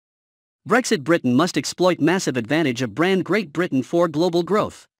Brexit Britain must exploit massive advantage of brand Great Britain for global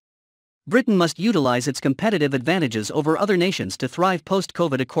growth. Britain must utilize its competitive advantages over other nations to thrive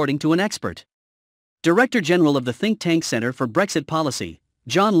post-COVID, according to an expert. Director General of the think tank Centre for Brexit Policy,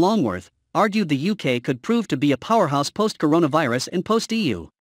 John Longworth, argued the UK could prove to be a powerhouse post-coronavirus and post-EU.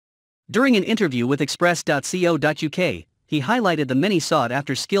 During an interview with express.co.uk, he highlighted the many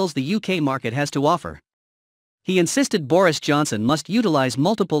sought-after skills the UK market has to offer. He insisted Boris Johnson must utilise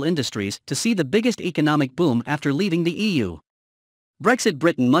multiple industries to see the biggest economic boom after leaving the EU. Brexit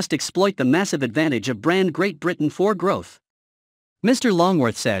Britain must exploit the massive advantage of brand Great Britain for growth. Mr.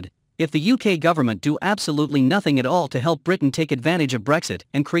 Longworth said, if the UK government do absolutely nothing at all to help Britain take advantage of Brexit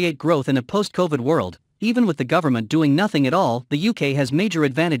and create growth in a post-COVID world, even with the government doing nothing at all, the UK has major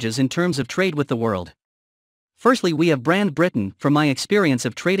advantages in terms of trade with the world. Firstly, we have brand Britain. From my experience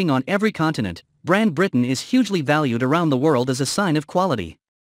of trading on every continent, brand Britain is hugely valued around the world as a sign of quality.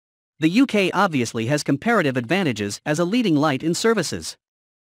 The UK obviously has comparative advantages as a leading light in services.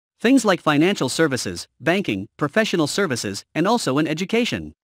 Things like financial services, banking, professional services, and also in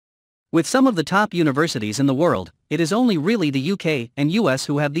education. With some of the top universities in the world, it is only really the UK and US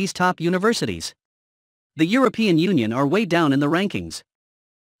who have these top universities. The European Union are way down in the rankings.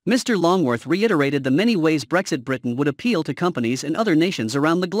 Mr. Longworth reiterated the many ways Brexit Britain would appeal to companies in other nations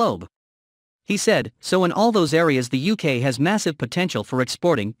around the globe. He said, so in all those areas the UK has massive potential for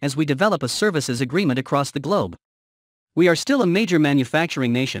exporting as we develop a services agreement across the globe. We are still a major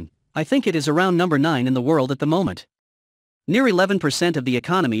manufacturing nation. I think it is around number 9 in the world at the moment. Near 11% of the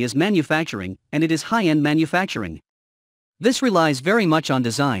economy is manufacturing, and it is high-end manufacturing. This relies very much on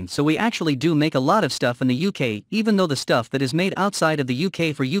design, so we actually do make a lot of stuff in the UK, even though the stuff that is made outside of the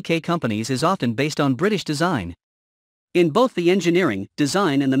UK for UK companies is often based on British design. In both the engineering,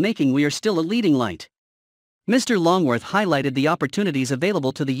 design and the making we are still a leading light. Mr. Longworth highlighted the opportunities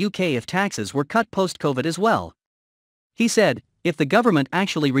available to the UK if taxes were cut post-COVID as well. He said, if the government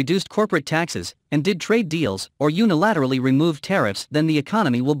actually reduced corporate taxes and did trade deals or unilaterally removed tariffs, then the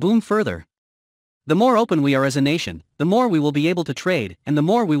economy will boom further. The more open we are as a nation, the more we will be able to trade and the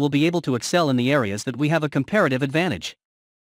more we will be able to excel in the areas that we have a comparative advantage.